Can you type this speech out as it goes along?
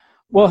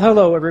Well,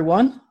 hello,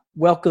 everyone.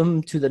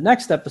 Welcome to the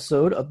next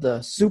episode of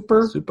the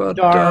Super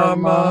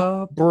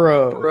Dharma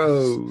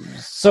Bros.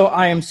 So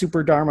I am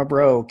Super Dharma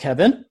Bro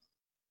Kevin.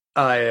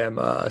 I am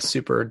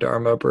Super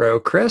Dharma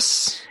Bro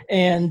Chris.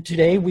 And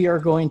today we are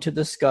going to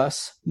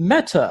discuss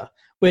Metta,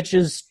 which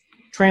is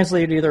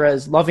translated either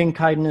as loving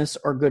kindness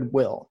or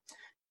goodwill.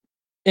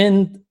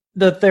 In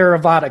the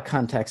Theravada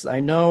context, I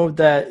know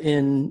that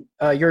in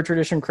your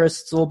tradition,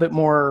 Chris, it's a little bit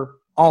more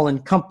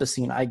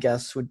all-encompassing, I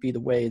guess, would be the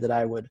way that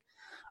I would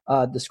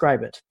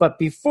describe it. But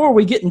before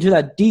we get into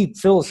that deep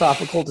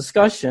philosophical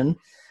discussion,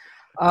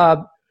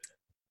 I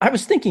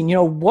was thinking,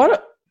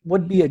 what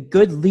would be a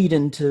good lead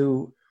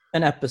into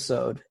an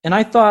episode? And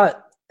I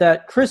thought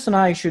that Chris and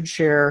I should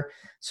share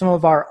some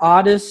of our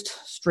oddest,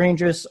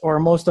 strangest, or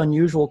most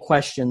unusual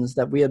questions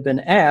that we have been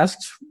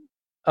asked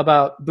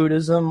about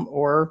Buddhism.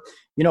 Or,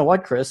 you know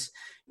what, Chris?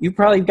 You've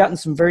probably gotten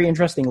some very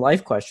interesting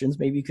life questions.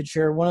 Maybe you could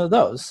share one of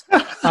those.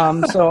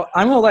 So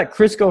I'm going to let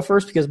Chris go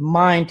first because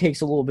mine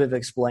takes a little bit of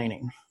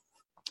explaining.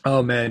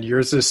 Oh, man,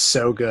 yours is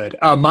so good.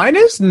 Mine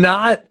is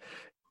not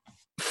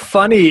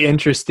funny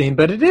interesting,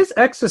 but it is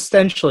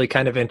existentially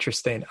kind of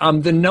interesting.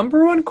 The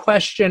number one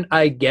question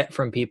I get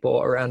from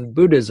people around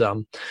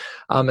Buddhism,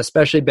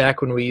 especially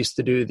back when we used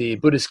to do the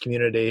Buddhist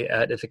community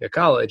at Ithaca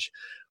College,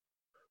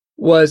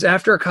 was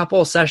after a couple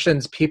of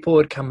sessions, people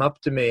would come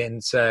up to me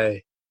and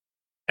say,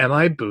 "Am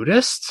I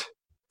Buddhist?"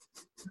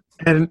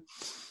 And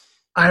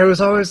I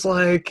was always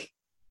like,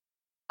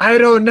 I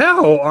don't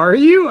know. Are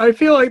you? I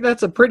feel like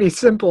that's a pretty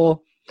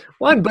simple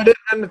one. But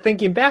I'm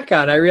thinking back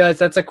on it, I realize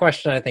that's a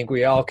question I think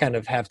we all kind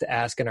of have to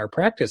ask in our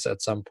practice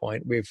at some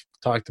point. We've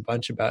talked a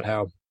bunch about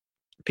how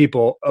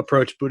people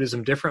approach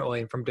Buddhism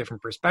differently and from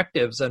different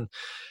perspectives. And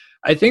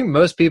I think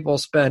most people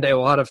spend a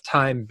lot of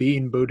time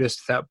being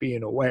Buddhist without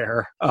being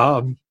aware.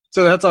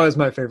 So that's always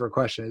my favorite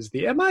question is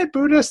am I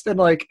Buddhist?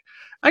 And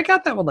I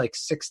got that one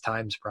 6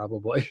 times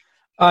probably.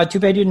 Too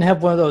bad you didn't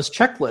have one of those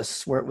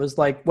checklists where it was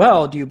like,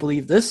 well, do you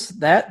believe this,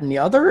 that, and the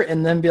other?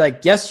 And then be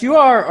like, yes, you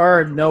are.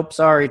 Or nope,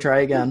 sorry, try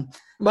again.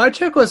 My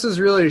checklist is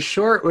really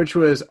short, which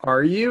was,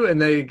 are you?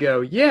 And they'd go,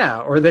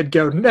 yeah. Or they'd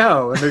go,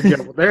 no. And they'd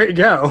go, well, there you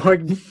go.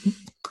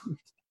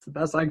 It's the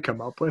best I can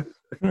come up with.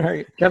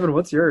 Right. Kevin,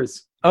 what's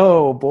yours?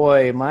 Oh,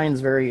 boy.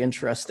 Mine's very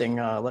interesting.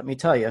 Let me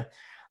tell you.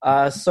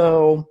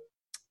 So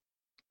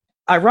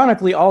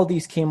ironically, all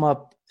these came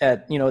up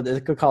at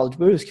the college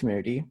Buddhist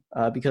community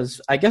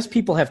because I guess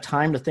people have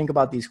time to think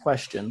about these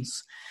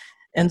questions.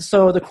 And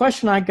so the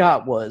question I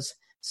got was,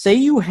 say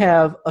you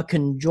have a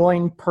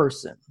conjoined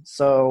person.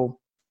 So,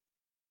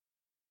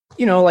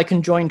 like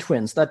conjoined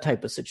twins, that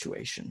type of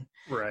situation.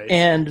 Right.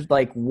 And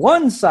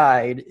one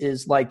side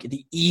is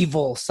the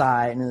evil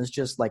side and is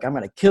just I'm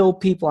going to kill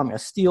people, I'm going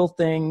to steal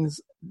things,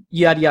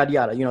 yada, yada,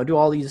 yada, do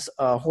all these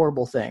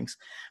horrible things.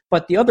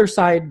 But the other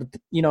side,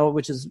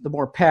 which is the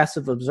more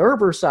passive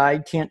observer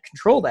side, can't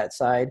control that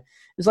side,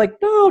 is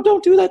no,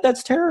 don't do that.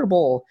 That's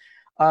terrible.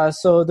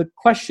 So the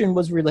question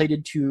was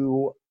related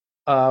to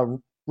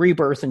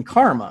rebirth and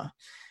karma.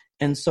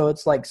 And so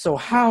it's so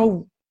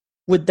how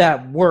would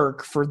that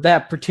work for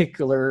that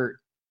particular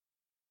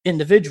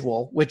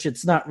individual, which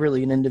it's not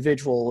really an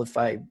individual if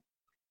I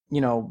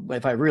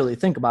really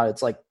think about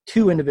it, it's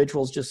two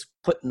individuals just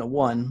put into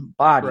one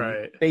body,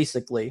 right,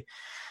 basically.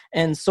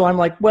 And so I'm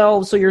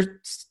well,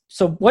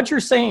 so what you're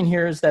saying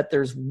here is that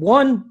there's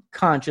one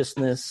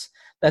consciousness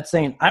that's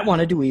saying, I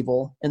want to do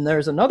evil. And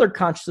there's another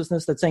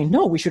consciousness that's saying,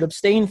 no, we should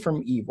abstain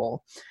from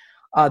evil.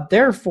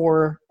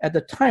 Therefore, at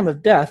the time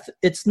of death,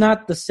 it's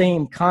not the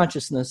same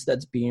consciousness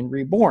that's being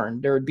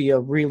reborn. There would be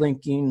a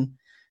relinking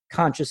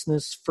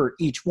consciousness for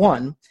each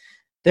one.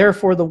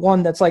 Therefore, the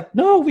one that's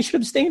no, we should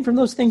abstain from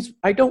those things,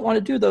 I don't want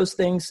to do those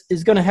things,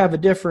 is going to have a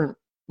different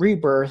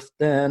rebirth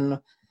than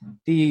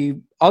the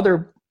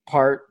other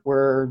part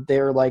where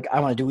they're I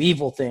want to do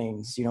evil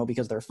things,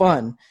 because they're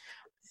fun.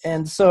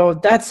 And so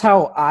that's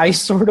how I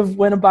sort of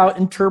went about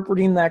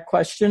interpreting that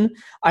question.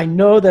 I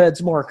know that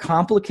it's more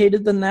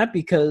complicated than that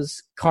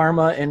because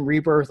karma and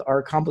rebirth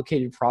are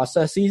complicated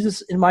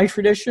processes in my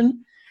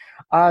tradition.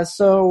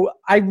 So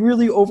I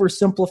really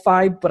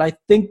oversimplified, but I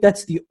think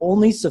that's the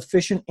only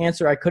sufficient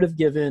answer I could have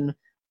given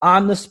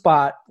on the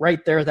spot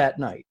right there that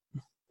night.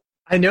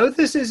 I know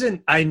this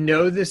isn't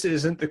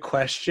the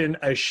question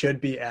I should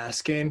be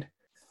asking.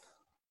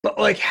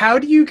 But how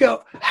do you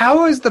go?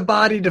 How is the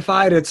body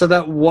divided so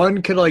that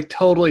one could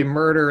totally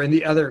murder and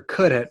the other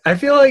couldn't? I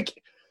feel like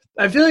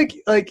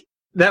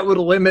that would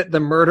limit the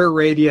murder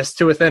radius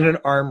to within an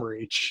arm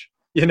reach.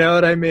 You know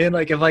what I mean?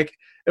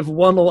 If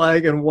one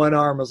leg and one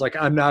arm was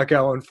I'm not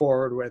going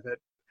forward with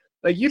it.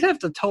 You'd have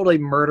to totally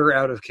murder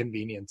out of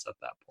convenience at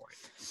that point.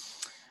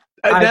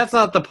 That's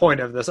not the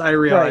point of this. I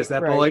realize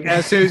that, right. But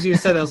as soon as you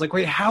said that, I was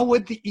wait, how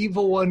would the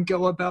evil one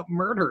go about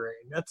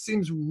murdering? That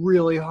seems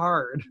really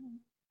hard.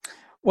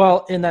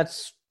 Well,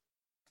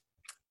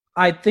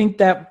 I think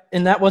that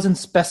wasn't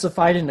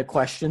specified in the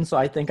question, so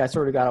I think I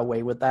sort of got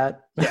away with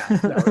that. Yeah,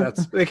 no,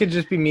 they could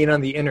just be mean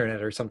on the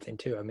internet or something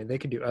too. I mean, they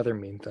could do other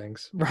mean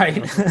things.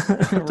 Right,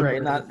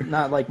 right,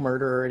 not like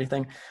murder or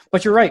anything.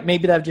 But you're right,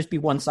 maybe that would just be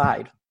one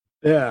side.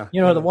 Yeah.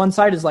 The one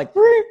side is like,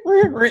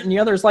 and the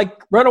other is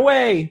like, run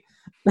away.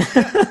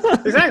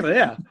 Exactly.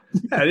 Yeah.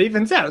 Yeah. It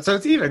evens out. So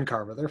it's even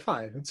karma. They're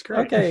fine. It's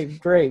great. Okay,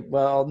 great.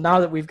 Well, now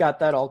that we've got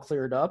that all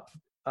cleared up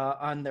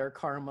on their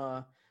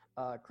karma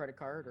credit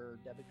card or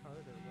debit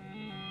card or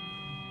whatever.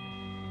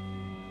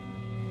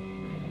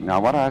 Now,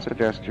 what I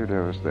suggest you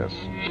do is this.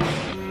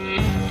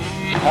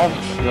 Have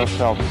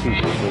yourself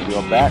seated with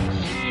your backs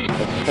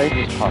as straight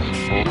as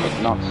possible,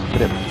 but not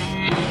stiff.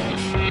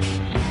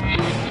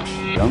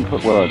 Don't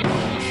put words on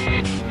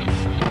it.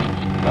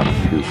 But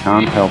if you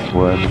can't help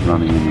words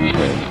running in your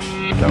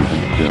head, don't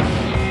interfere.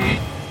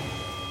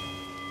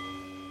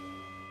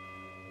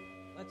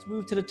 Let's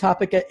move to the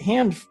topic at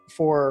hand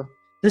for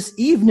this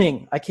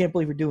evening. I can't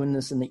believe we're doing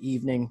this in the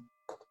evening,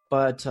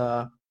 but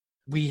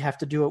we have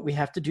to do what we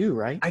have to do,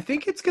 right? I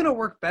think it's going to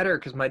work better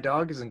because my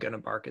dog isn't going to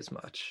bark as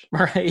much.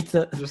 Right.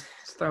 Just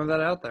throw that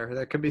out there.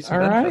 That could be some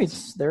all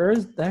benefits.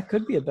 Right. That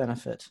could be a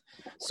benefit.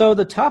 So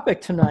the topic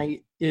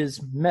tonight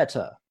is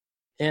metta,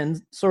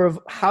 and sort of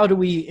how do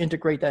we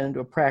integrate that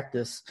into a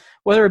practice,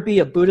 whether it be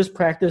a Buddhist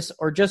practice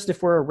or just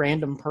if we're a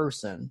random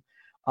person.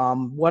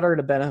 What are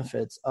the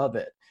benefits of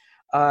it?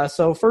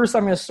 So first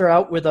I'm going to start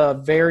out with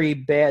a very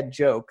bad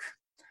joke.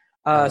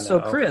 So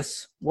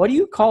Chris, what do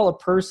you call a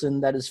person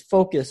that is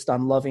focused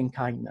on loving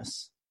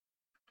kindness?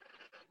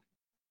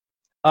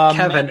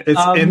 Kevin,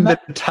 it's in the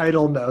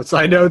title notes.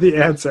 I know the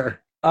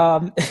answer.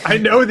 I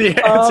know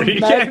the answer. You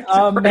can't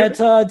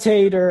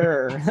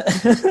meditator.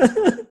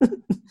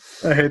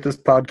 I hate this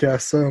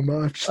podcast so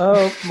much.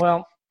 Oh,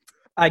 well,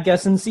 I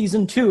guess in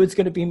season 2 it's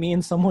going to be me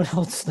and someone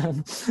else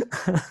then.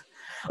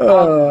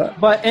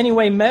 But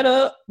anyway,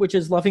 metta, which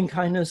is loving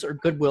kindness or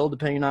goodwill,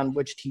 depending on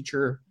which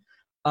teacher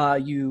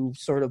you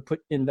sort of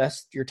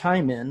invest your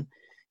time in,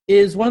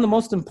 is one of the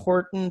most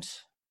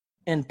important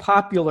and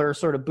popular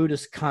sort of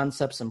Buddhist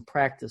concepts and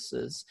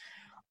practices.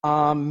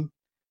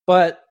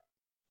 But,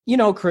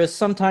 Chris,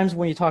 sometimes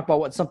when you talk about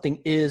what something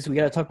is, we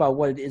got to talk about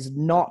what it is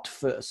not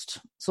first.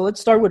 So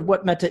let's start with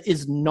what metta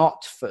is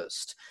not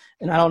first.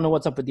 And I don't know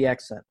what's up with the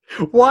accent.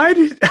 Why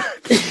did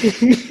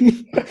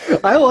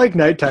I like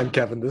nighttime,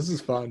 Kevin? This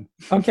is fun.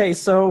 Okay,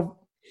 so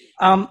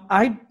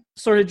I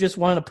sort of just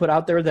wanted to put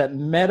out there that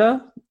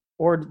metta,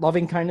 or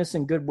loving kindness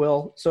and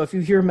goodwill. So if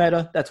you hear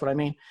metta, that's what I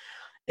mean.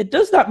 It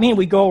does not mean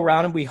we go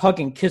around and we hug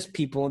and kiss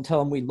people and tell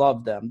them we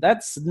love them.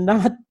 That's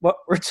not what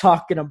we're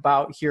talking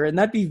about here. And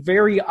that'd be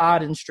very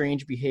odd and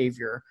strange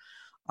behavior.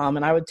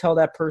 And I would tell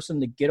that person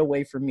to get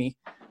away from me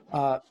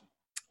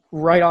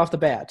right off the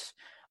bat.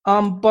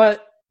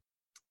 But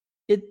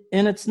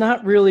it's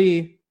not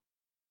really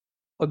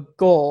a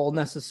goal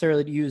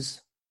necessarily to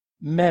use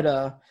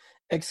metta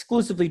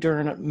exclusively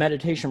during a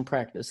meditation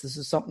practice. This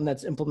is something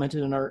that's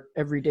implemented in our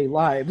everyday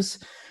lives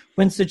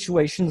when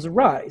situations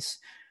arise.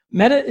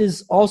 Metta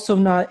is also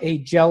not a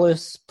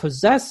jealous,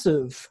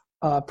 possessive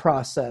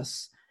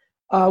process,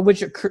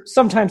 which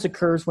sometimes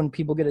occurs when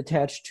people get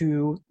attached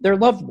to their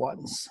loved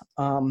ones.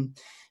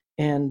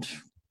 And,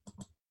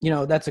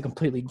 that's a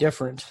completely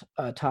different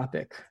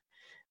topic.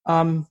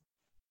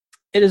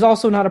 It is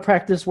also not a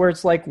practice where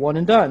it's like one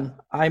and done.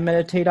 I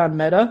meditate on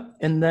metta,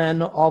 and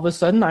then all of a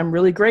sudden I'm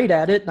really great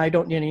at it, and I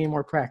don't need any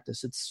more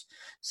practice. It's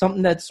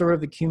something that sort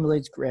of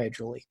accumulates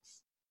gradually.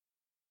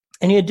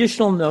 Any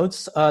additional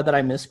notes that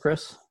I missed,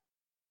 Chris?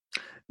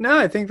 No,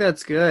 I think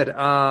that's good.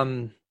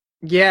 I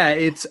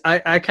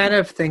kind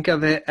of think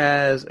of it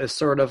as a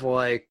sort of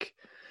like,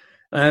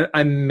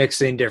 I'm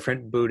mixing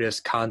different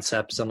Buddhist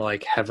concepts and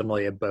like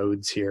heavenly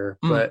abodes here,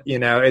 but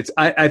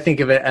I think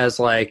of it as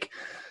like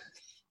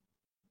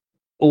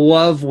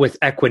love with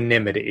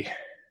equanimity.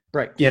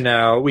 Right.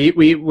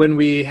 We when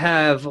we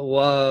have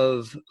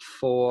love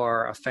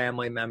for a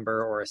family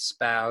member or a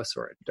spouse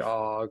or a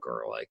dog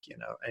or like,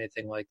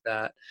 anything like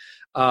that,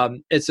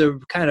 it's a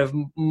kind of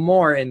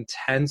more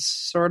intense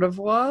sort of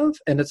love.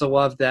 And it's a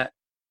love that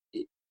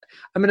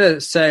I'm going to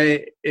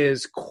say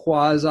is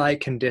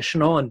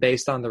quasi-conditional and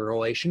based on the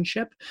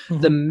relationship.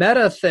 Mm-hmm. The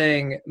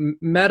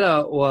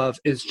metta love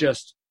is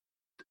just,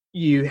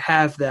 you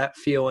have that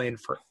feeling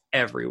for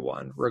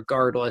everyone,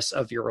 regardless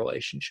of your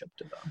relationship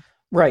to them.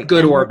 Right.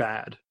 Good or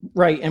bad.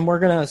 Right. And we're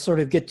going to sort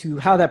of get to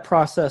how that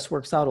process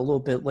works out a little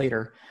bit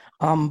later.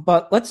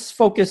 But let's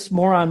focus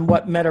more on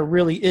what metta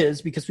really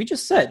is, because we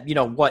just said,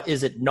 what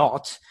is it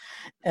not?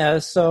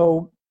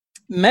 So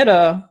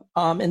metta,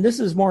 and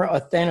this is more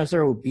a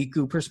Thanissaro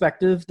Bhikkhu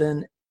perspective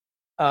than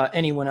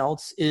anyone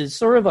else, is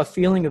sort of a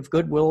feeling of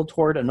goodwill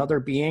toward another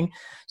being.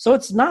 So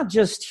it's not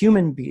just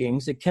human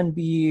beings. It can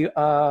be,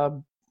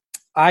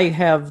 I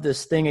have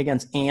this thing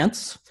against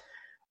ants.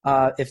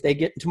 If they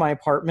get into my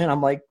apartment,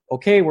 I'm like,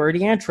 okay, where are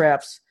the ant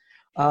traps?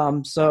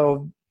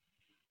 So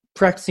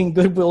practicing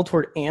goodwill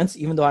toward ants,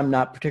 even though I'm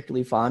not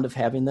particularly fond of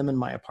having them in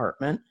my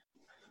apartment.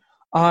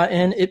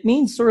 And it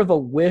means sort of a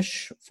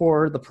wish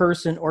for the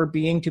person or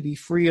being to be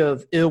free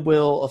of ill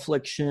will,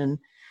 affliction,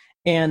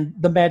 and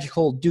the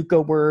magical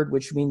dukkha word,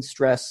 which means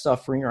stress,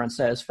 suffering, or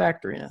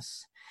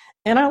unsatisfactoriness.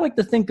 And I like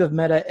to think of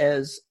metta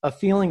as a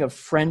feeling of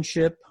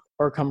friendship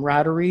or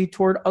camaraderie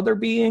toward other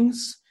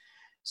beings.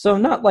 So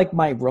not like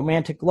my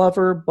romantic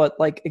lover, but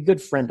like a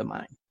good friend of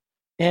mine.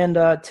 And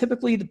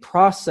typically the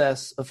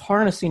process of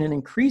harnessing and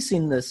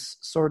increasing this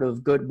sort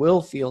of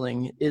goodwill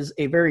feeling is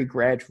a very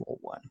gradual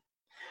one.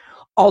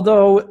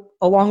 Although,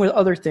 along with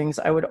other things,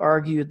 I would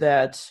argue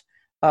that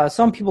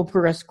some people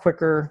progress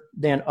quicker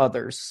than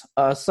others.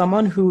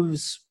 Someone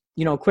who's,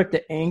 quick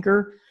to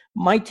anger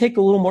might take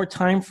a little more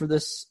time for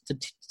this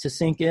to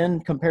sink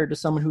in compared to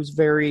someone who's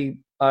very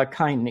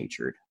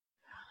kind-natured.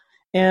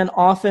 And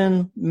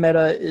often,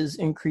 metta is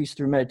increased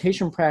through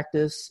meditation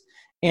practice.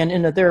 And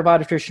in the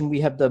Theravada tradition,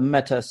 we have the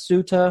Metta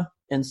Sutta,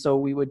 and so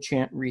we would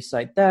chant and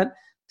recite that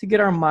to get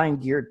our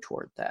mind geared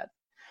toward that.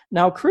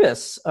 Now,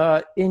 Chris,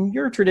 in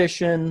your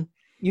tradition,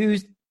 you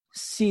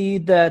see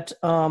that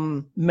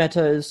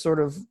metta is sort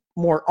of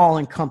more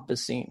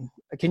all-encompassing.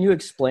 Can you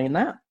explain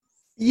that?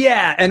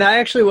 Yeah, and I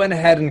actually went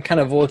ahead and kind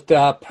of looked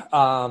up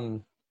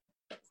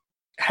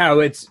how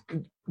it's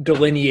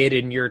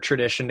delineated in your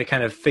tradition to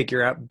kind of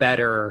figure out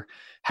better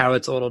how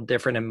it's a little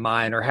different in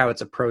mine or how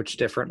it's approached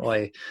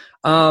differently.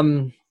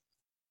 And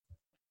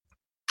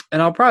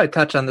I'll probably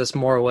touch on this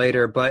more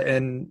later, but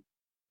in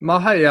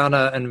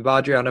Mahayana and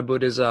Vajrayana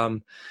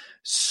Buddhism,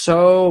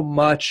 so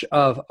much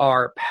of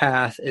our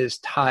path is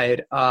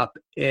tied up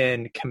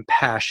in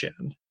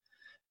compassion.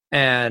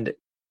 And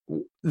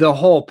the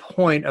whole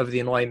point of the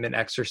enlightenment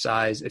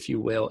exercise, if you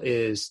will,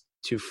 is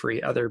to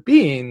free other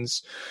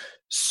beings.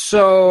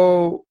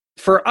 So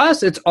for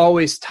us, it's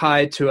always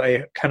tied to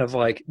a kind of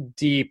like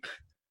deep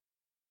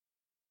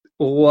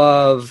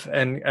love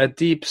and a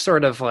deep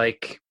sort of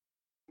like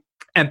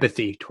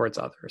empathy towards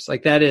others.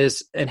 Like that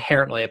is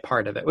inherently a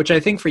part of it, which I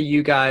think for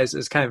you guys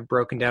is kind of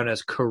broken down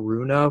as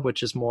karuna,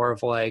 which is more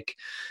of like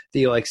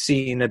the like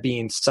seeing a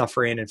being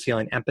suffering and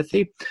feeling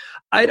empathy.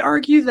 I'd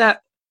argue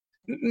that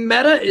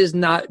metta is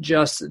not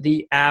just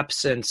the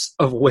absence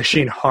of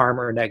wishing harm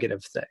or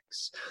negative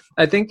things.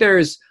 I think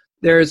there's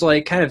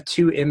like kind of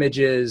two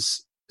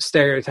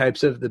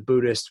stereotypes of the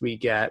Buddhist we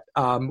get.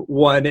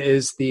 One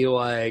is the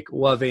like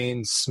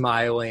loving,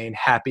 smiling,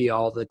 happy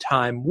all the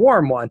time,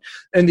 warm one.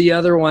 And the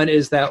other one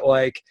is that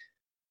like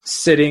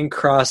sitting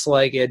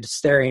cross-legged,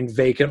 staring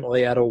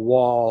vacantly at a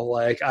wall,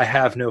 like I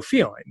have no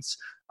feelings.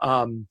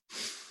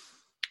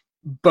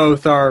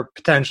 Both are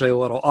potentially a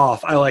little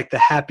off. I like the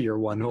happier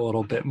one a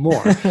little bit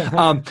more.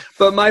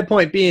 But my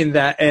point being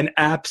that an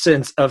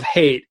absence of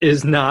hate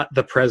is not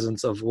the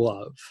presence of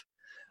love.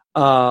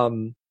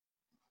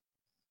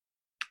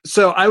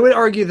 So I would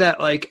argue that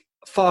like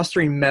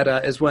fostering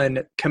metta is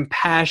when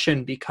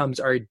compassion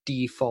becomes our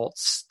default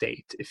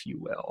state, if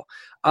you will.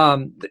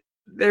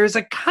 There's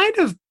a kind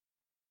of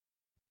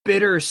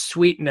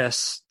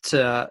bittersweetness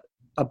to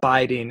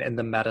abiding in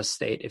the metta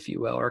state, if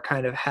you will, or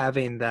kind of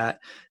having that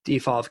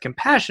default of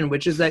compassion,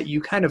 which is that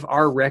you kind of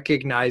are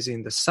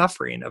recognizing the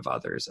suffering of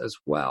others as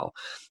well.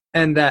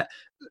 And that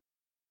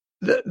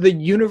the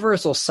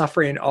universal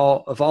suffering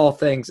of all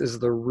things is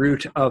the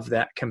root of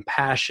that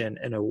compassion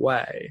in a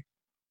way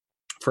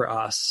for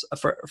us,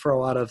 for a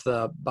lot of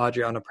the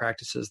Vajrayana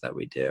practices that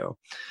we do.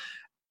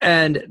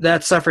 And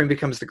that suffering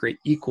becomes the great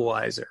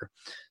equalizer.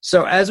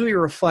 So as we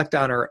reflect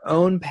on our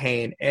own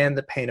pain and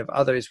the pain of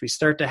others, we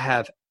start to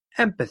have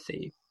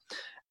empathy.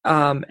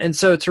 And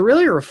so to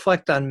really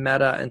reflect on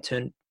metta and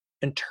to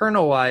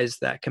internalize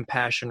that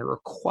compassion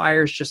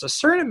requires just a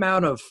certain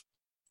amount of,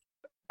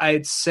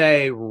 I'd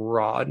say,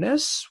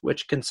 rawness,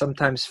 which can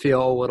sometimes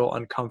feel a little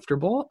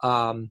uncomfortable.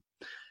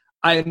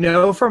 I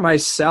know for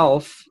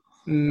myself,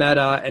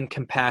 metta and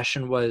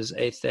compassion was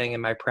a thing in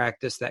my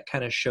practice that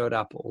kind of showed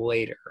up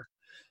later.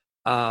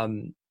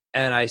 And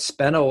I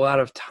spent a lot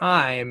of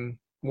time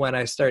when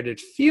I started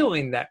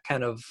feeling that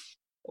kind of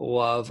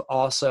love,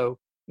 also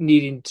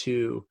needing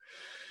to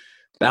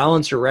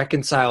balance or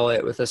reconcile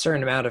it with a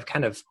certain amount of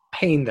kind of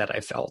pain that I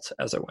felt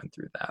as I went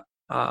through that.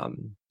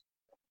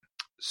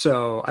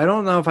 So I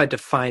don't know if I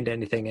defined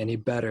anything any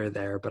better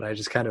there, but I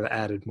just kind of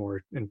added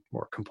more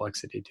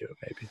complexity to it,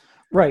 maybe.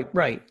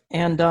 Right.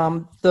 And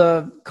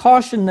the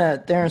caution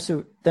that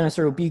Dhanasaro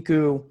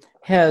Bhikkhu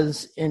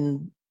has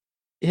in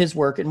his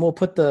work, and we'll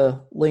put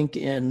the link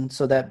in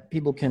so that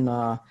people can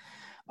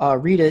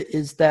read it,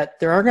 is that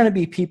there are going to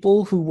be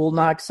people who will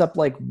not accept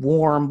like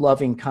warm,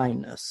 loving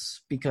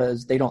kindness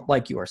because they don't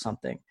like you or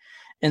something.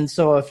 And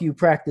so if you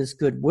practice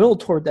goodwill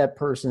toward that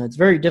person, it's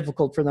very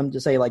difficult for them to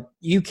say, like,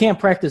 you can't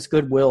practice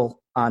goodwill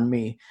on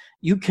me.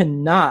 You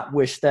cannot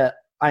wish that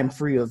I'm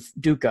free of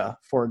dukkha,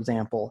 for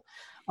example.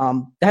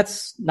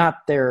 That's not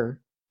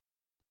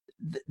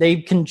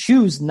they can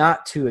choose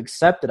not to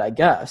accept it, I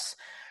guess,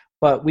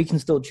 but we can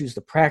still choose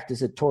to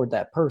practice it toward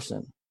that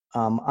person,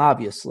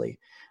 obviously,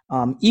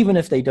 even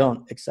if they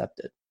don't accept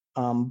it.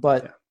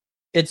 But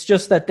it's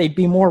just that they'd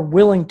be more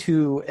willing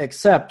to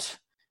accept,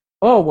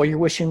 oh, well, you're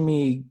wishing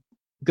me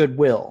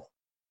goodwill,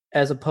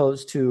 as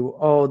opposed to,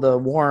 oh, the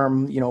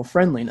warm,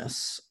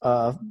 friendliness,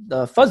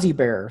 the fuzzy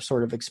bear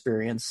sort of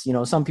experience.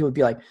 Some people would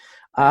be like,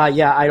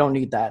 yeah, I don't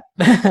need that.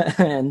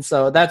 And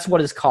so that's what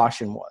his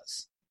caution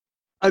was.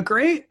 A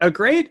great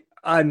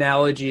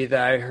analogy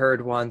that I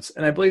heard once,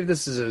 and I believe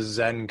this is a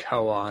Zen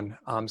koan,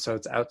 so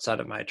it's outside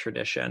of my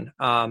tradition,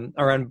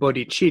 around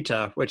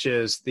bodhicitta, which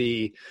is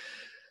the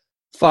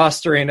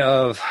fostering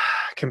of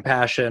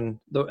compassion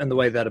in the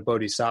way that a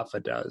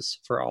bodhisattva does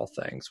for all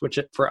things, which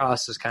for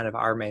us is kind of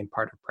our main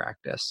part of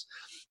practice.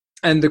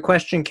 And the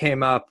question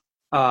came up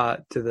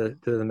to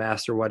the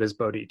master, what is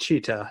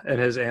bodhicitta? And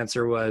his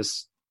answer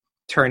was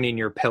turning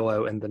your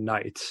pillow in the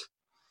night,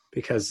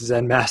 because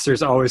Zen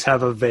masters always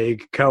have a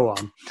vague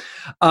koan.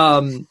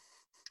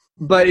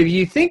 But if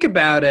you think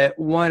about it,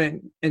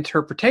 one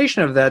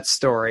interpretation of that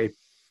story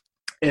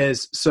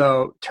is,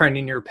 so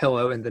turning your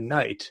pillow in the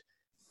night,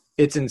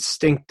 it's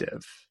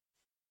instinctive.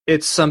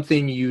 It's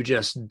something you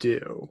just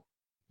do.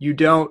 You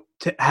don't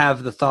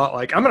have the thought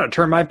like, I'm going to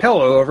turn my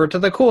pillow over to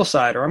the cool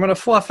side, or I'm going to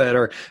fluff it,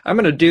 or I'm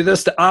going to do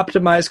this to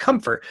optimize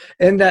comfort.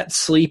 In that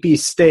sleepy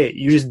state,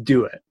 you just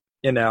do it,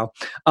 you know?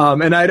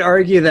 And I'd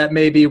argue that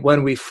maybe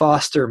when we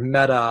foster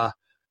metta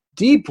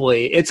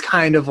deeply, it's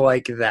kind of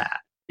like that.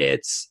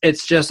 It's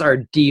just our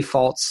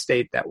default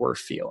state that we're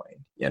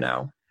feeling, you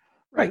know?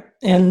 Right.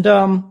 And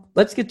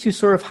let's get to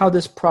sort of how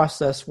this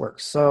process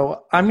works.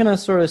 So I'm going to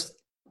sort of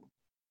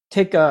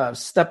take a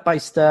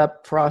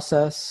step-by-step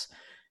process.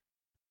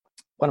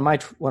 What am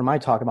I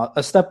talking about?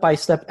 A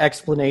step-by-step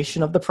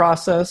explanation of the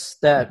process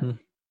that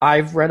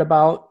I've read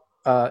about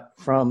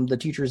from the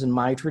teachers in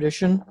my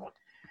tradition.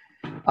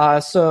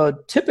 So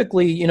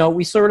typically,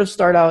 we sort of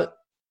start out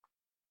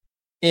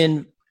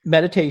in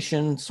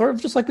meditation, sort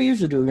of just like we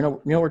usually do.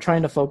 We're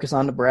trying to focus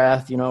on the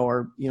breath,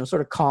 or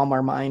sort of calm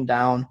our mind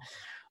down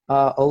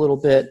a little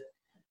bit.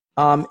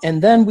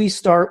 And then we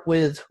start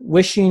with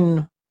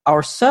wishing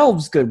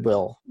ourselves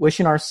goodwill,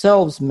 wishing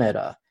ourselves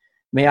metta.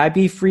 May I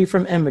be free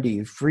from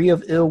enmity, free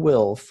of ill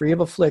will, free of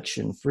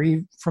affliction,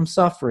 free from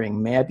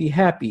suffering. May I be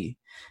happy.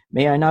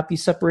 May I not be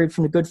separated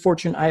from the good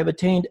fortune I have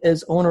attained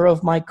as owner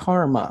of my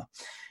karma.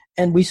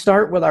 And we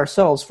start with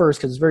ourselves first,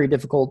 because it's very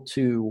difficult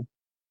to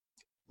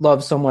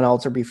love someone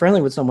else or be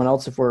friendly with someone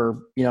else if we're,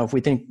 if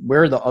we think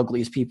we're the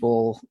ugliest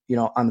people,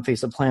 on the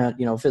face of the planet,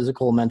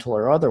 physical, mental,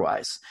 or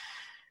otherwise.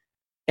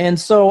 And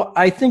so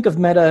I think of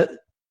metta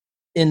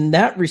in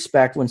that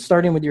respect, when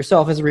starting with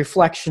yourself, as a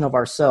reflection of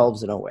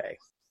ourselves in a way.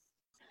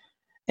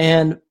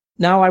 And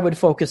now I would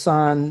focus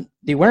on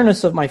the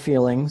awareness of my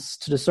feelings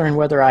to discern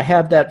whether I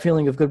have that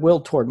feeling of goodwill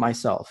toward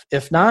myself.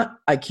 If not,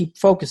 I keep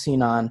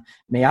focusing on,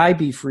 may I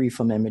be free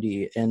from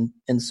enmity, and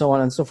so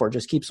on and so forth.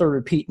 Just keep sort of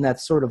repeating that,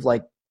 it's sort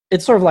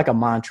of like a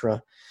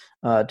mantra,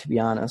 to be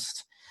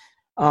honest.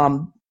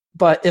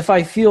 But if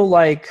I feel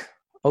like,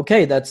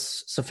 okay,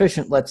 that's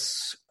sufficient,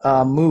 let's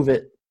move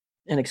it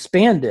and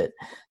expand it,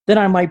 then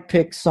I might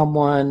pick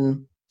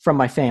someone from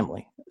my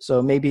family.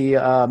 So maybe,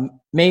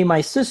 may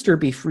my sister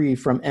be free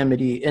from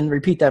enmity, and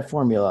repeat that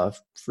formula,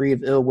 free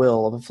of ill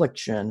will, of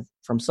affliction,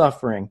 from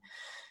suffering.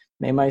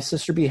 May my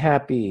sister be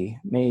happy.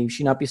 May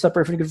she not be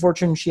separated from the good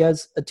fortune she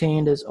has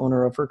attained as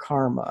owner of her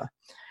karma.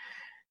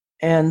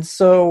 And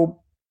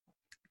so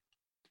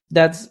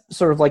that's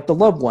sort of like the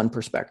loved one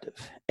perspective.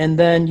 And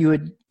then you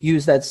would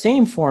use that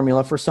same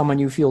formula for someone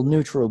you feel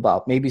neutral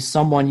about. Maybe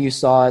someone you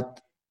saw,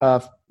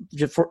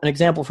 just for an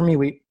example for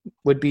me,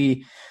 would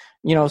be,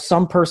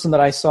 some person that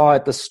I saw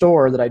at the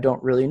store that I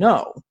don't really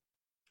know,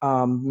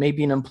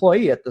 maybe an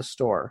employee at the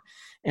store,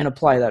 and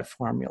apply that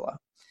formula.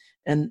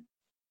 And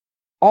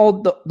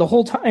all the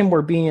whole time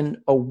we're being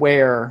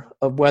aware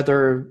of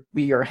whether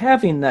we are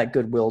having that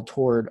goodwill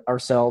toward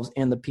ourselves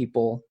and the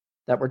people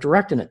that we're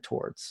directing it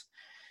towards.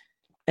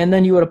 And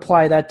then you would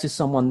apply that to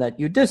someone that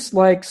you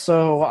dislike.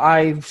 So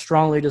I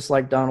strongly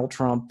dislike Donald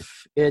Trump.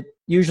 It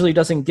usually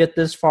doesn't get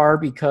this far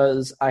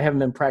because I haven't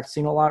been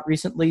practicing a lot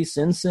recently,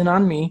 sin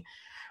on me.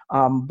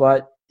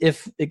 But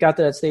if it got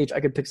to that stage, I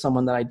could pick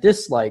someone that I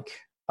dislike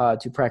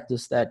to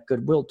practice that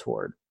goodwill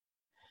toward.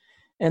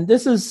 And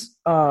this is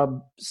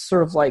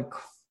sort of like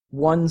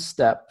one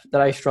step that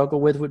I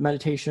struggle with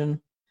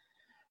meditation.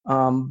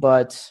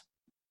 But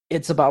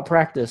it's about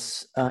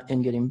practice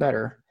and getting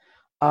better.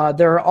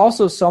 There are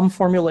also some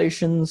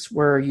formulations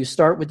where you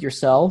start with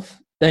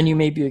yourself, then you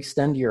maybe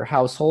extend to your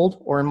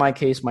household, or in my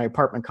case, my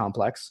apartment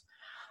complex,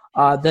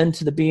 then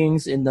to the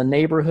beings in the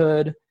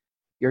neighborhood,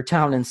 your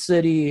town and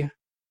city,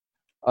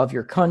 of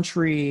your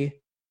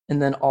country, and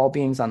then all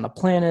beings on the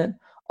planet,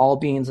 all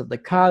beings of the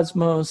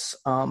cosmos.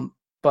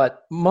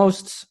 But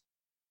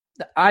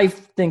I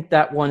think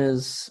that one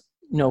is,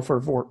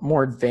 for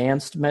more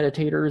advanced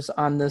meditators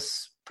on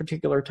this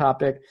particular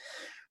topic.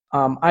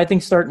 I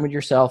think starting with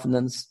yourself and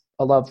then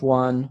a loved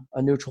one,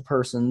 a neutral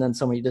person, then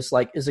somebody you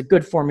dislike is a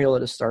good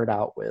formula to start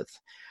out with.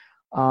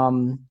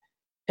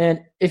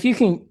 And if you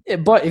can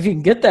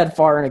get that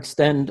far and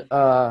extend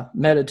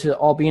metta to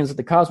all beings of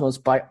the cosmos,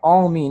 by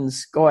all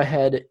means, go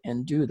ahead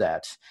and do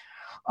that.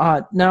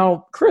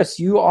 Now, Chris,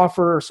 you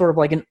offer sort of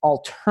like an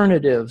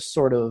alternative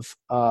sort of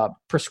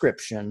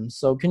prescription.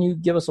 So can you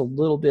give us a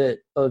little bit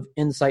of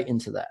insight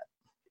into that?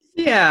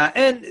 Yeah,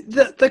 and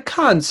the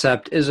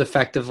concept is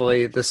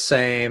effectively the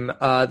same.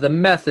 The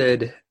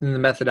method and the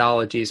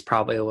methodology is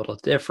probably a little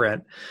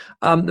different.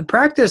 The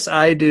practice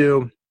I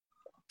do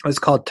It's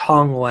called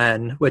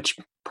Tonglen, which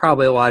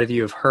probably a lot of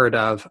you have heard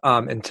of.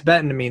 In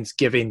Tibetan, it means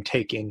giving,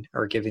 taking,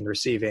 or giving,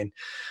 receiving.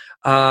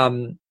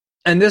 And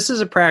this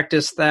is a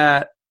practice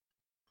that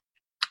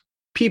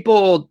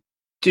people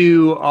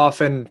do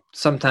often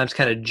sometimes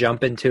kind of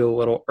jump into a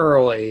little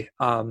early.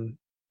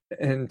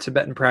 In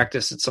Tibetan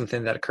practice, it's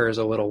something that occurs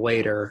a little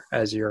later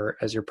as you're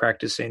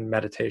practicing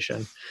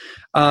meditation.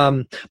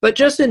 But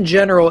just in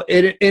general,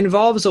 it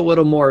involves a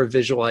little more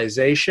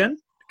visualization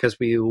because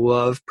we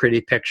love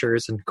pretty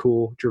pictures and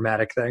cool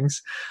dramatic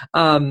things.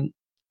 And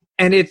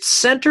it's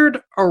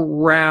centered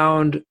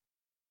around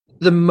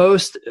the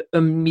most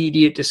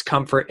immediate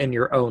discomfort in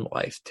your own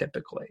life,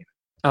 typically.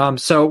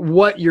 So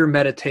what you're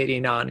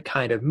meditating on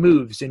kind of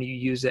moves, and you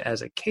use it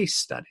as a case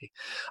study.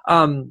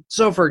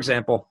 So for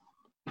example,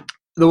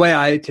 the way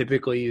I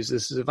typically use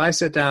this is if I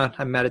sit down,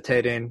 I'm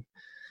meditating,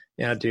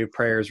 do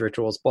prayers,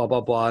 rituals, blah,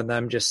 blah, blah, and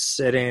I'm just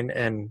sitting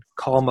in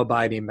calm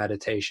abiding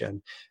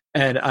meditation.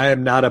 And I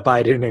am not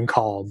abiding in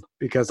calm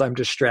because I'm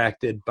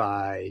distracted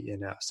by,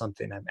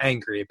 something I'm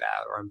angry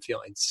about, or I'm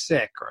feeling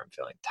sick, or I'm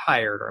feeling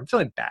tired, or I'm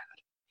feeling bad.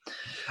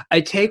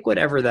 I take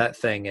whatever that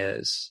thing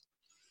is,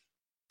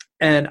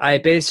 and I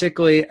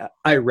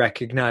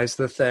recognize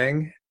the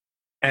thing,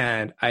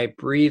 and I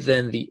breathe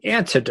in the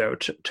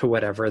antidote to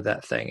whatever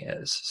that thing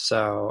is.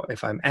 So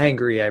if I'm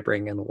angry, I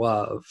bring in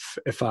love.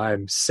 If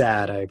I'm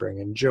sad, I bring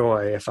in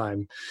joy. If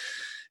I'm,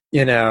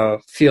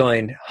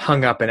 feeling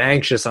hung up and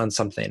anxious on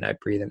something, I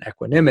breathe in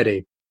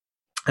equanimity.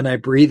 And I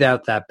breathe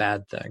out that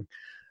bad thing.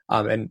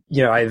 And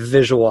I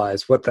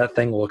visualize what that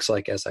thing looks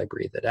like as I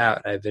breathe it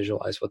out. I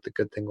visualize what the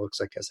good thing looks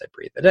like as I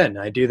breathe it in.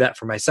 I do that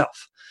for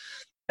myself.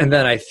 And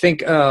then I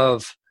think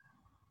of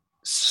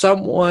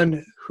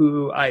someone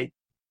who I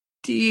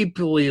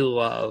deeply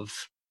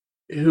love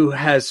who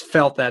has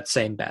felt that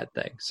same bad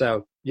thing.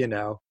 So,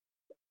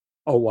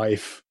 a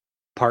wife,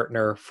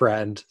 partner,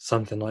 friend,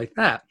 something like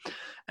that.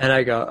 And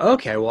I go,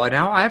 okay, well,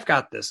 now I've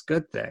got this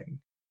good thing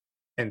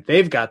and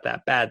they've got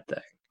that bad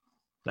thing.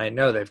 And I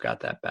know they've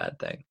got that bad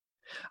thing.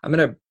 I'm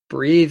going to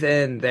breathe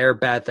in their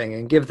bad thing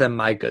and give them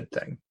my good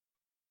thing.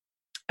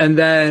 And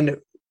then,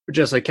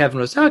 just like Kevin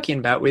was talking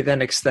about, we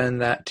then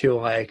extend that to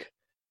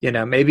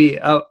maybe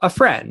a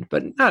friend,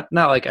 but not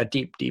like a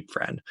deep, deep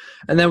friend.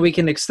 And then we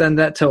can extend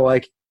that to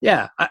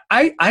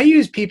I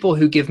use people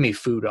who give me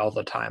food all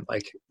the time,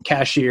 like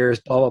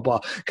cashiers, blah, blah, blah,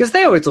 because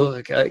they always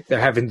look like they're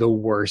having the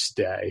worst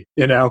day,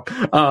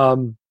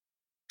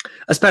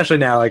 especially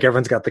now, like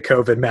everyone's got the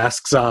COVID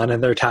masks on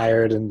and they're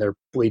tired and they're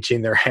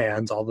bleaching their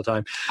hands all the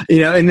time,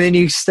 and then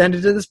you extend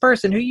it to this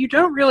person who you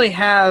don't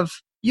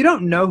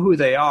know who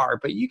they are,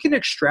 but you can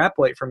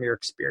extrapolate from your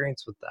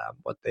experience with them,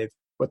 what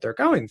they're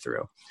going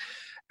through.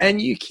 And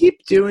you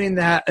keep doing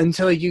that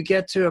until you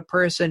get to a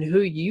person who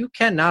you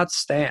cannot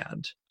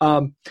stand.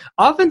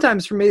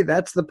 Oftentimes for me,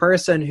 that's the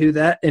person who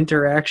that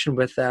interaction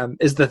with them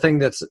is the thing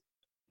that's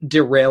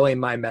derailing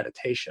my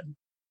meditation.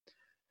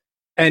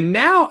 And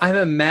now I'm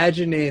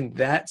imagining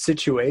that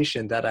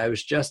situation that I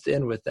was just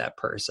in with that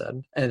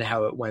person and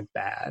how it went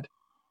bad.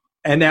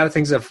 And now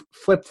things have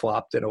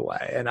flip-flopped in a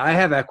way. And I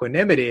have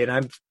equanimity,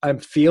 and I'm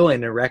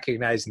feeling and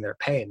recognizing their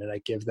pain, and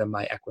I give them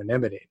my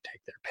equanimity and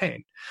take their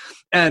pain.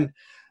 And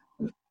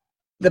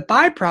the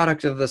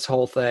byproduct of this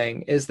whole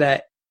thing is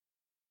that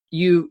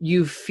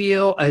you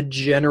feel a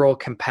general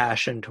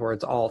compassion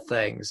towards all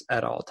things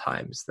at all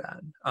times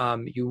then.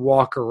 You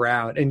walk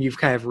around and you've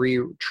kind of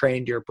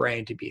retrained your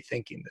brain to be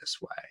thinking this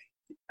way.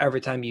 Every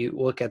time you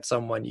look at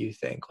someone, you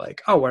think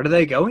like, oh, what are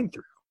they going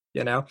through?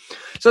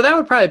 So that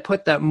would probably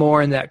put that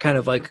more in that kind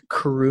of like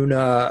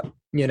karuna,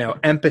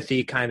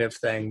 empathy kind of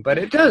thing. But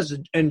it does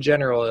in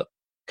general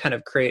kind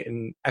of create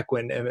an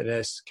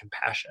equanimous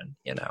compassion,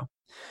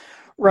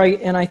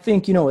 Right. And I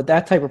think, with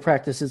that type of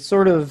practice, it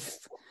sort of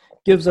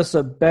gives us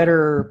a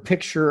better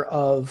picture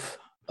of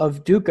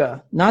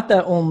dukkha. Not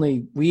that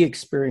only we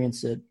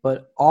experience it,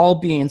 but all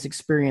beings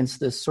experience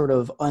this sort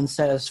of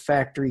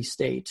unsatisfactory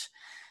state.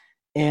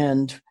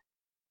 And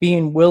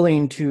being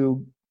willing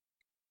to,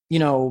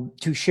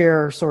 to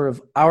share sort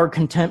of our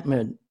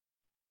contentment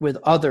with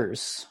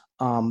others,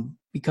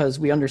 because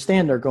we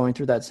understand they're going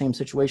through that same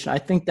situation. I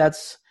think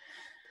that's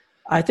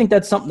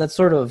something that's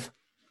sort of,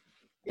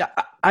 yeah,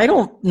 I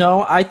don't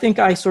know. I think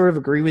I sort of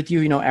agree with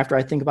you, after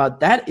I think about it,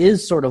 that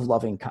is sort of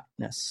loving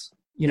kindness,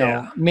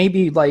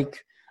 maybe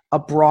like a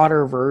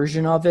broader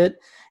version of it.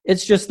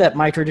 It's just that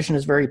my tradition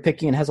is very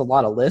picky and has a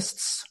lot of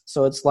lists.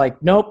 So it's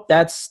like, nope,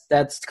 that's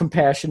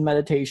compassion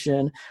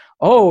meditation.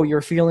 Oh,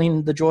 you're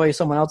feeling the joy of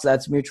someone else.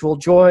 That's mutual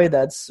joy.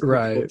 That's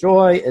right. Mutual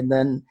joy. And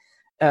then,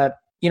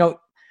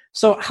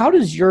 so how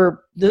does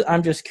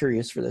I'm just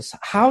curious for this.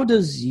 How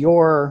does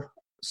your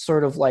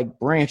sort of like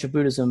branch of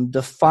Buddhism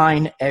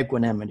define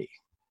equanimity?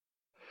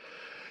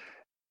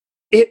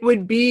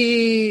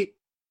 Equanimity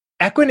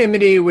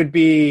would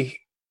be,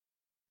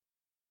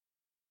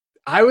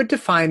 I would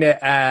define it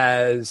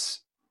as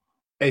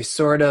a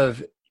sort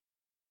of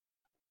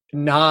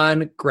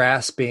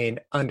non-grasping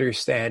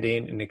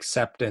understanding and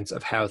acceptance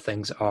of how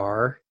things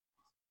are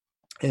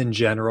in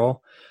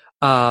general.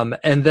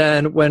 And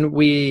then when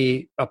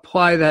we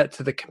apply that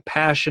to the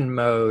compassion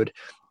mode,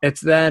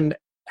 it's then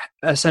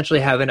essentially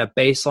having a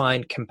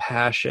baseline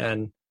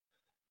compassion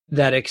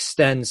that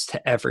extends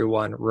to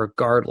everyone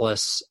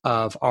regardless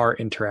of our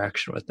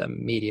interaction with them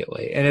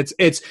immediately. And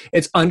it's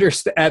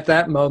at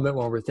that moment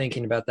when we're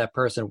thinking about that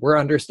person, we're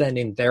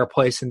understanding their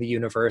place in the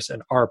universe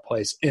and our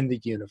place in the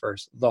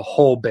universe, the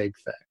whole big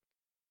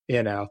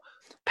thing,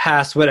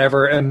 past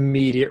whatever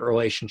immediate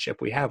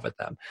relationship we have with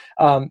them.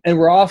 And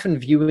we're often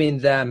viewing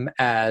them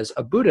as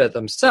a Buddha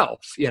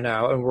themselves,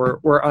 and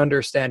we're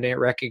understanding,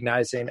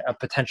 recognizing a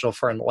potential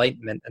for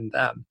enlightenment in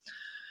them.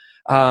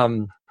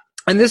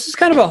 And this is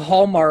kind of a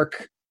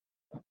hallmark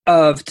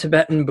of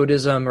Tibetan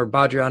Buddhism or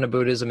Vajrayana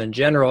Buddhism in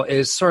general,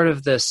 is sort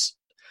of this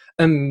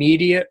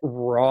immediate,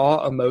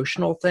 raw,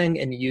 emotional thing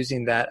and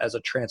using that as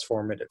a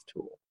transformative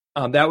tool.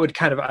 That would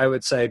kind of, I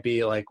would say,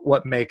 be like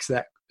what makes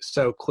that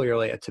so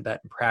clearly a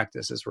Tibetan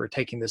practice is we're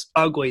taking this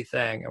ugly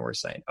thing and we're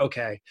saying,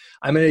 okay,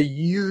 I'm going to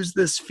use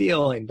this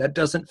feeling that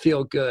doesn't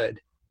feel good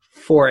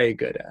for a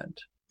good end.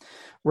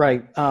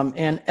 Right.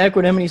 And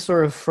equanimity,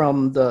 sort of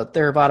from the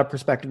Theravada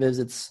perspective,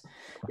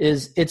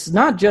 it's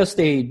not just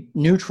a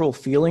neutral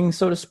feeling,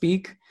 so to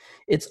speak.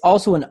 It's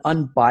also an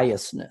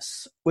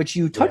unbiasedness, which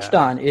you touched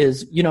on,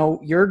 is,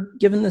 you're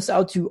giving this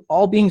out to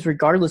all beings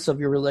regardless of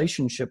your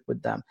relationship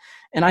with them.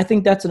 And I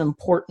think that's an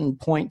important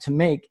point to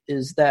make,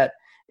 is that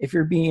if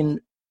you're being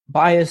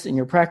biased in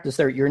your practice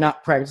there, you're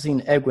not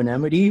practicing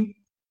equanimity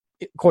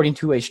according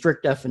to a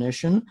strict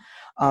definition.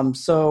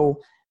 So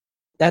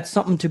that's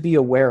something to be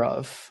aware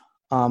of,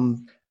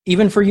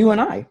 even for you and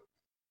I.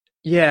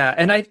 Yeah,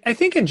 and I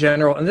think in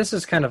general, and this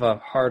is kind of a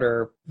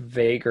harder,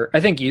 vaguer,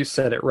 I think you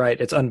said it right,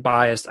 it's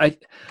unbiased.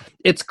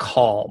 It's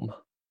calm.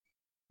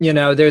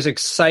 There's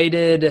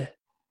excited,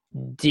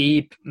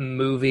 deep,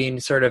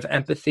 moving sort of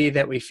empathy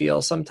that we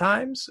feel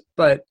sometimes,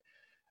 but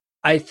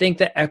I think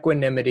that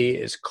equanimity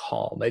is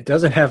calm. It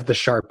doesn't have the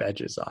sharp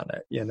edges on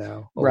it, a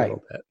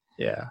little bit.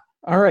 Yeah.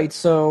 All right,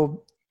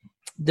 so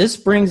this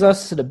brings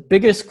us to the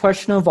biggest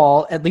question of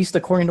all, at least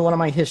according to one of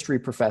my history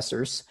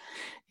professors,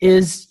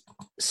 is,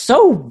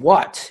 so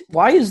what?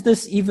 Why is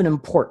this even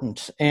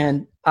important?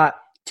 And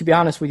to be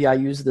honest with you, I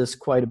use this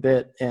quite a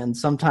bit, and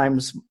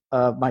sometimes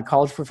my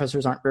college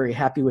professors aren't very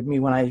happy with me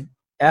when I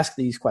ask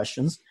these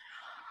questions.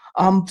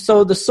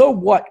 So the so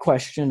what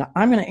question,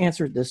 I'm going to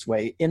answer it this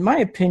way. In my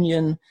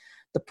opinion,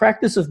 the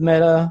practice of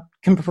metta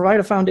can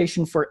provide a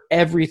foundation for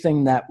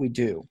everything that we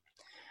do.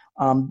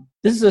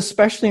 This is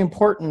especially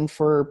important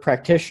for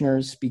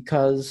practitioners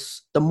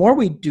because the more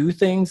we do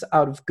things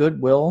out of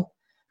goodwill,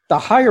 the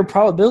higher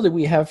probability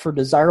we have for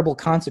desirable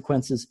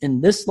consequences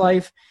in this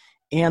life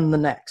and the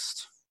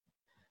next.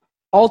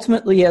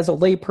 Ultimately, as a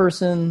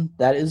layperson,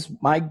 that is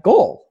my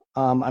goal.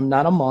 I'm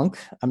not a monk.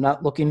 I'm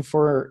not looking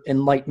for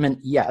enlightenment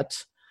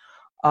yet.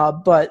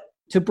 But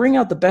to bring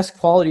out the best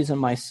qualities in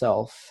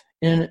myself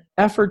in an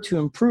effort to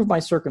improve my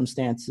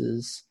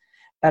circumstances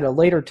at a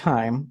later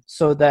time,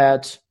 so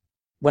that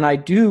when I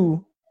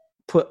do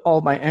put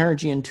all my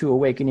energy into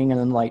awakening and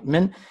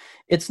enlightenment,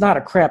 it's not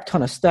a crap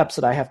ton of steps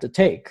that I have to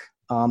take.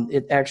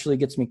 It actually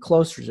gets me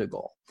closer to the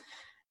goal.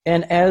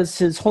 And as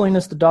His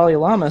Holiness the Dalai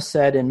Lama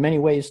said in many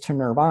ways to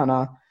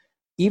nirvana,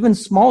 even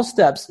small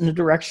steps in the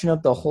direction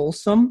of the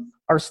wholesome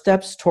are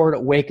steps toward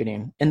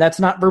awakening. And that's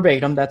not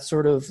verbatim, that's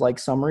sort of like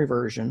summary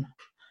version.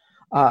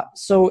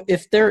 So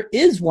if there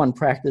is one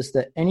practice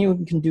that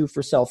anyone can do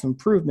for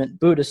self-improvement,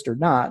 Buddhist or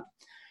not,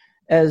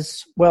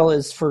 as well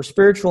as for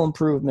spiritual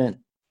improvement,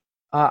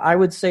 I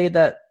would say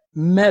that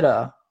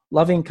metta,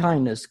 loving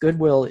kindness,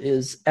 goodwill,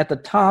 is at the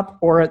top,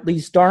 or at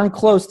least darn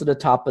close to the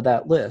top of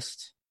that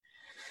list.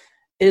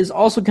 It is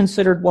also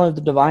considered one of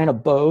the divine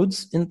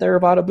abodes in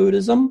Theravada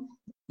Buddhism,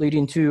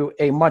 leading to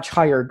a much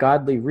higher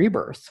godly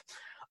rebirth.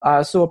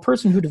 So a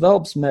person who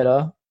develops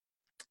metta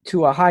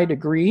to a high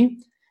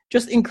degree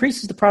just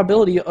increases the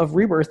probability of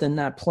rebirth in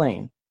that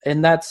plane.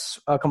 And that's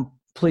a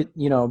complete,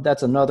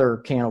 that's another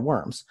can of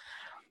worms.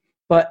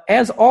 But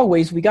as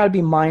always, we got to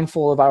be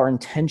mindful of our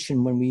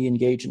intention when we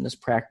engage in this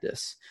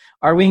practice.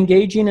 Are we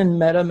engaging in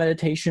metta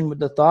meditation with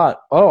the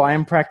thought, oh, I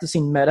am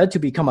practicing metta to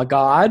become a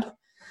god?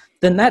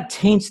 Then that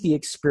taints the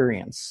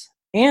experience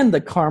and the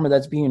karma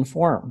that's being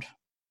formed.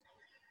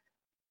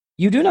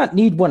 You do not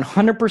need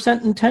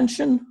 100%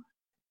 intention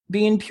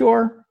being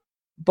pure,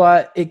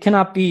 but it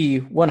cannot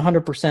be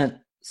 100%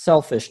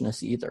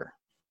 selfishness either.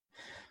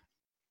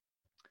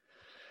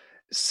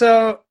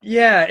 So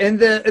yeah, in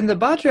the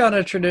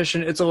Vajrayana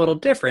tradition, it's a little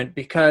different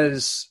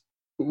because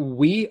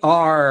we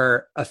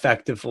are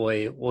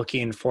effectively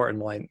looking for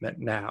enlightenment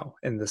now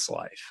in this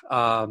life.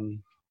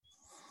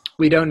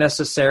 We don't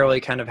necessarily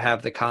kind of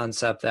have the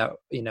concept that,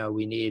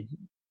 we need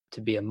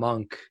to be a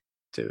monk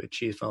to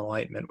achieve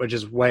enlightenment, which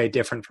is way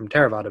different from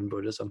Theravada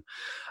Buddhism.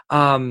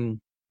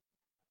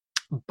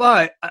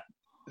 But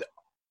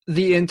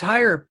the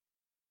entire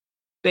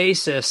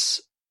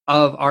basis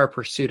of our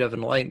pursuit of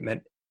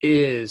enlightenment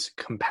is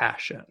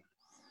compassion.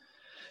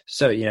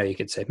 So, you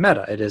could say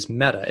metta. It is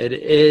metta. It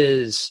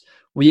is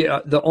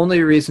The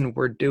only reason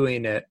we're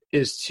doing it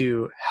is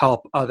to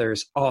help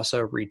others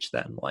also reach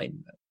that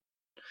enlightenment.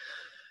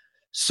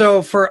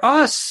 So for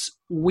us,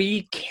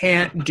 we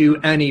can't do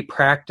any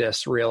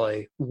practice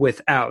really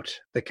without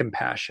the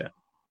compassion.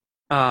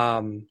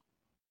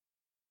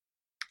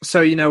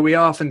 So, we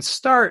often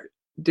start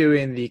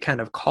doing the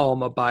kind of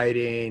calm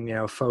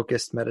abiding,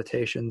 focused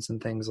meditations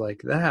and things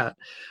like that.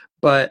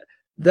 But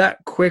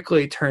that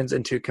quickly turns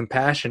into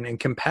compassion, and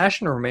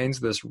compassion remains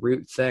this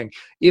root thing.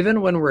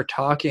 Even when we're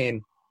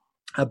talking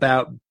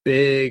about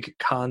big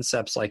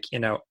concepts like,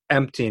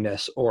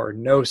 emptiness or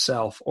no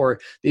self, or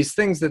these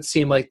things that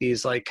seem like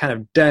these like kind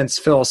of dense,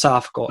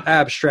 philosophical,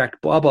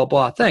 abstract, blah, blah,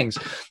 blah things,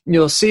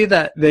 you'll see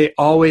that they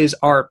always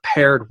are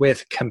paired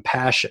with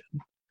compassion.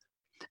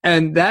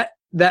 And that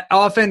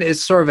often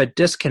is sort of a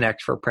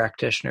disconnect for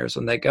practitioners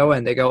when they go,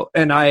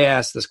 and I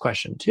ask this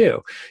question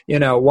too,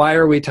 why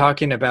are we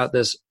talking about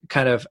this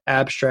kind of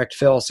abstract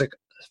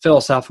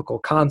philosophical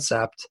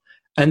concept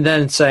and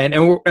then saying,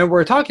 and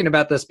we're talking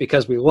about this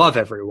because we love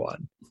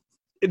everyone.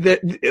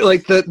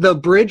 The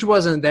bridge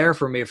wasn't there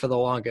for me for the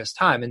longest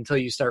time until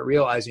you start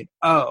realizing,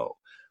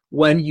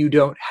 when you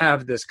don't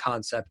have this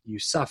concept, you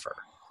suffer.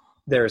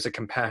 There's a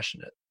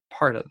compassionate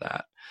part of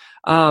that.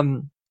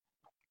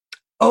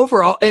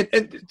 Overall,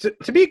 and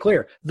to be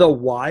clear, the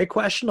why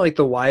question, like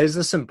the why is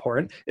this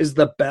important, is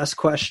the best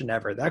question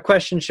ever. That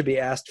question should be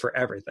asked for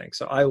everything.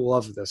 So I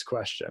love this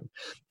question.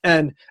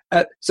 And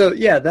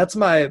that's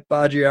my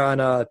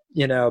Vajrayana,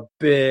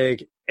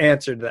 big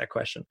answer to that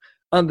question.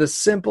 On the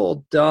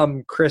simple,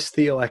 dumb Chris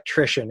the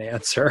electrician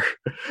answer,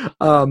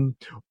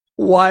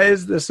 why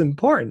is this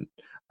important?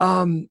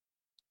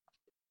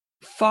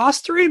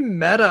 Fostering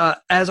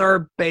metta as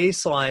our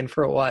baseline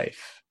for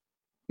life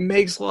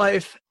makes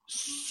life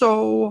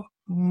so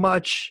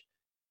much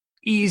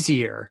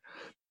easier.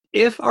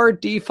 If our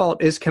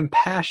default is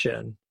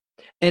compassion,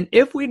 and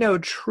if we know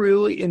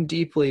truly and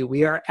deeply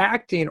we are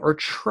acting or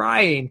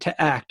trying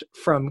to act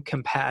from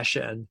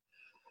compassion,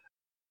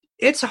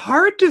 it's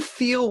hard to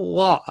feel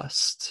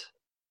lost.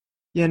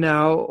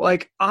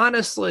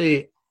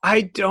 Honestly,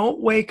 I don't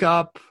wake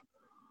up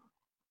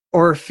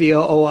or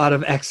feel a lot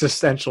of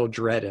existential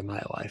dread in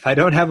my life. I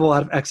don't have a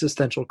lot of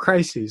existential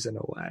crises in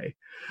a way.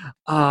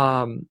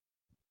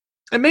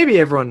 And maybe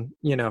everyone,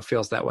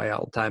 feels that way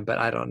all the time, but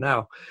I don't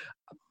know.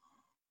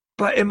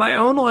 But in my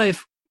own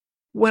life,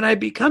 when I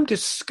become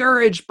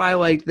discouraged by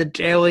like the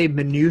daily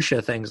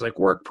minutia things like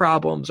work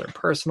problems or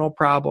personal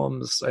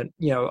problems, and,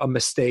 a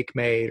mistake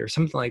made or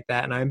something like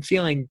that, and I'm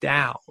feeling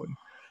down,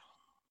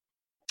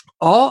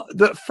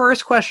 the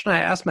first question I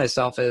ask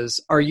myself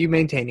is, are you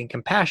maintaining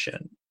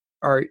compassion?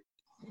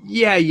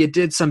 You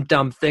did some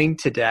dumb thing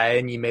today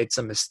and you made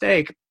some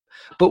mistake,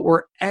 but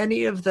were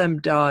any of them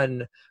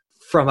done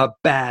from a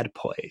bad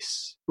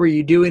place? Were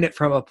you doing it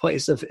from a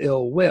place of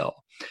ill will?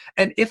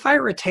 And if I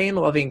retain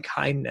loving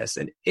kindness,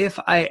 and if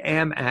I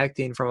am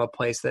acting from a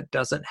place that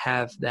doesn't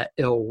have that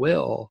ill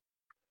will,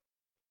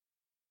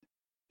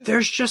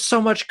 there's just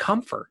so much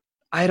comfort.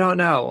 I don't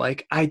know.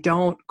 I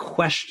don't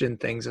question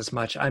things as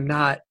much. I'm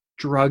not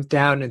drugged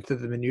down into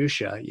the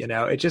minutia,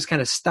 it just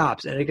kind of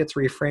stops, and it gets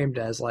reframed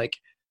as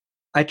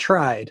I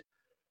tried,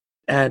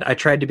 and I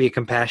tried to be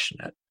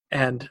compassionate.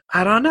 And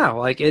I don't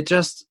know,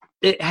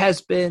 it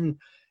has been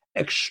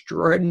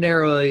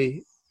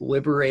extraordinarily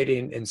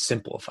liberating and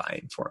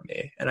simplifying for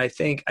me. And I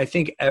think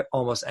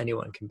almost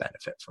anyone can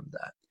benefit from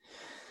that.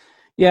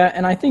 Yeah.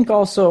 And I think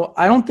also,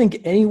 I don't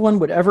think anyone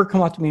would ever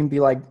come up to me and be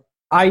like,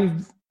 I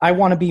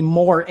want to be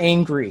more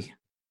angry.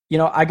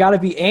 I got to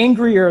be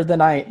angrier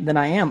than I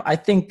am. I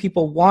think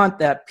people want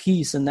that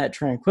peace and that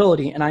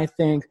tranquility. And I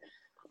think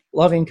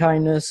loving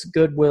kindness,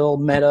 goodwill,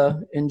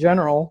 metta in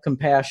general,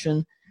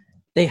 compassion,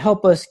 they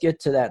help us get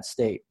to that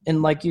state.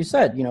 And like you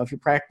said, if you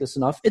practice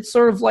enough, it's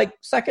sort of like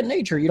second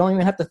nature. You don't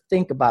even have to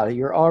think about it.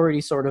 You're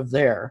already sort of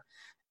there.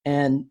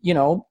 And,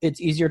 it's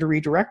easier to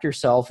redirect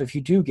yourself if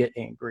you do get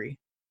angry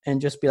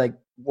and just be like,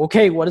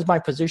 okay, what is my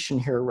position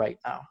here right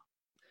now?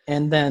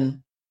 And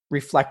then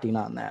reflecting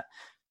on that.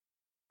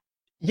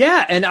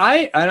 Yeah, and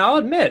I'll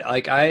admit,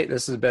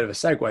 this is a bit of a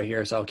segue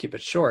here, so I'll keep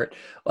it short.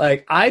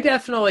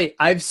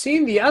 I've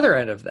seen the other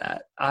end of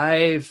that.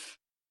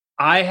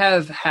 I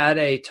have had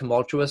a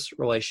tumultuous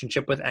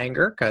relationship with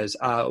anger because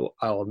I'll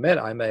admit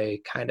I'm a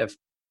kind of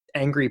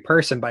angry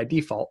person by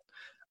default.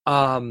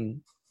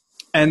 And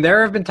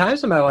there have been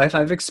times in my life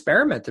I've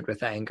experimented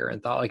with anger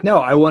and thought no,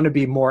 I want to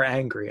be more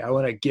angry. I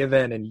want to give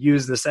in and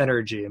use this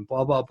energy and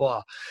blah, blah,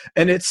 blah.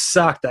 And it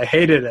sucked. I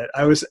hated it.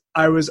 I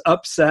was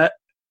upset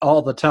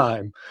all the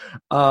time.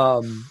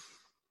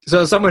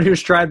 So someone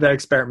who's tried that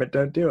experiment,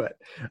 don't do it.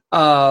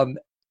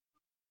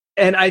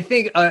 And I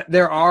think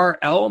there are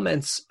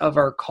elements of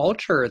our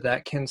culture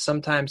that can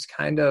sometimes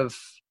kind of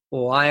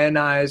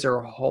lionize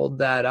or hold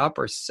that up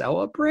or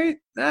celebrate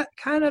that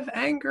kind of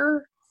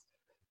anger.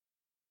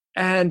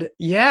 And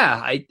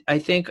yeah, I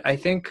think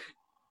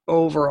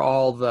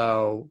overall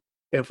though,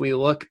 if we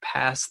look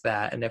past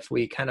that and if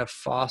we kind of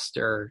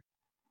foster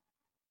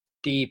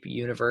deep,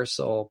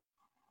 universal,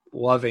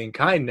 loving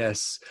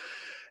kindness,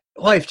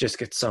 life just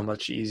gets so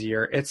much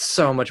easier. It's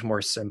so much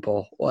more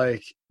simple.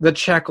 Like the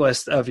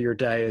checklist of your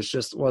day is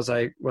just, was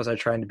I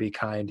trying to be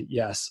kind?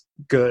 Yes.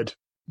 Good.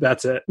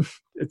 That's it.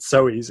 It's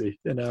so easy,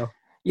 you know?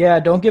 Yeah.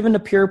 Don't give in to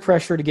peer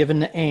pressure to give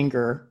in to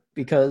anger,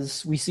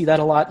 because we see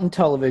that a lot in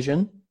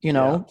television. You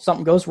know,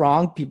 something goes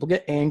wrong, people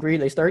get angry,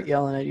 they start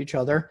yelling at each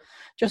other.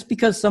 Just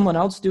because someone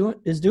else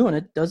is doing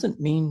it doesn't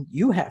mean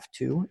you have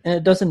to, and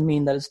it doesn't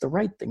mean that it's the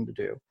right thing to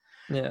do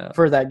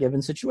for that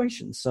given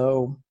situation.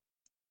 So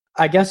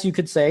I guess you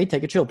could say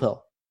take a chill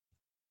pill.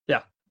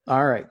 Yeah.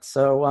 All right.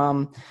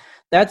 So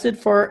that's it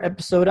for our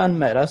episode on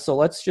Metta. So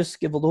let's just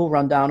give a little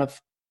rundown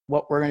of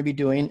what we're going to be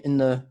doing in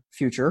the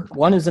future.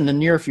 One is in the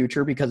near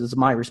future because it's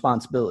my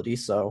responsibility.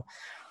 So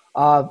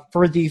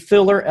for the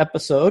filler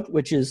episode,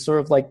 which is sort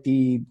of like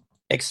the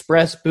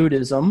Express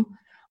Buddhism,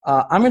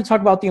 I'm going to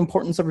talk about the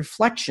importance of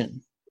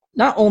reflection,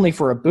 not only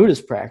for a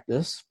Buddhist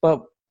practice,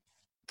 but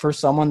for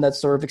someone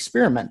that's sort of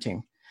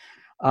experimenting.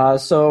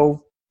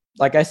 So,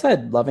 like I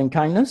said, loving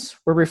kindness,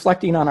 we're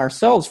reflecting on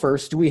ourselves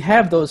first. Do we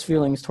have those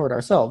feelings toward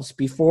ourselves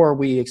before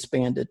we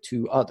expand it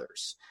to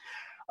others?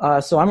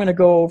 So I'm going to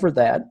go over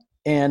that.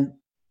 And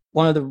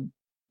one of the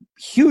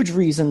huge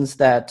reasons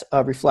that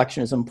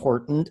reflection is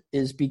important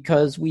is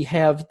because we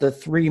have the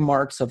 3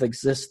 marks of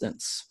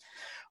existence,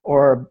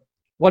 or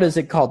what is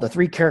it called? The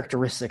 3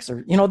 characteristics,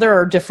 or, you know, there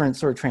are different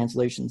sort of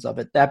translations of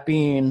it, that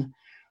being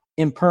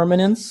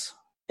impermanence.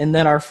 And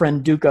then our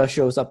friend Dukkha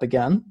shows up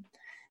again,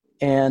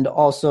 and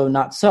also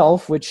not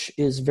self, which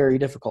is very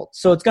difficult.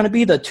 So it's going to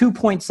be the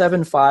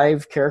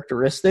 2.75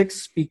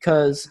 characteristics,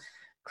 because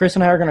Chris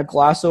and I are going to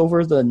gloss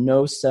over the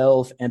no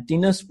self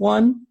emptiness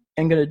one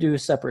and going to do a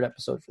separate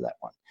episode for that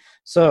one.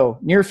 So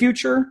near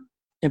future,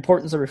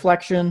 importance of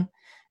reflection,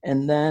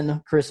 and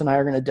then Chris and I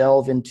are going to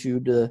delve into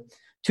the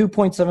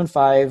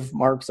 2.75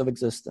 marks of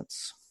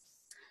existence.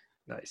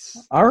 Nice.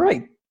 All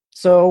right.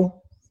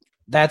 So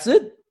that's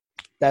it.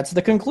 That's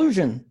the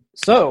conclusion.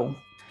 So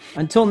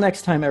until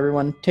next time,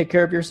 everyone, take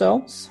care of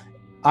yourselves.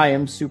 I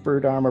am Super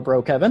Dharma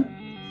Bro Kevin.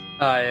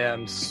 I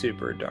am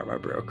Super Dharma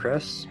Bro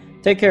Chris.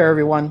 Take care,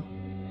 everyone.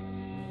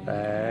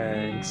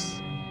 Thanks.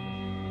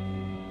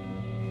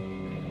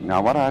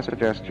 Now, what I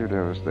suggest you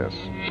do is this.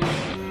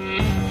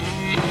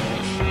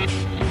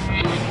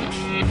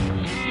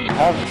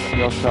 Have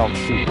yourself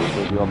seated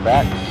with your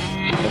backs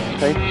as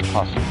straight as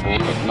possible,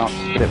 but not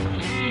stiff.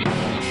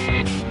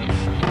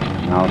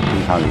 Now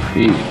see how you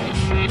feel.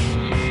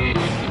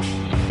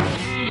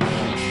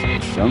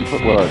 Don't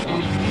put words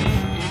on it.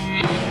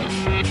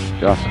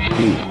 Just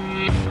feel.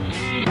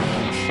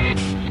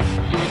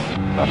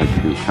 But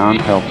if you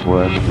can't help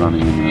words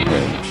running in your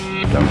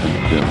head, don't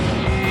interfere.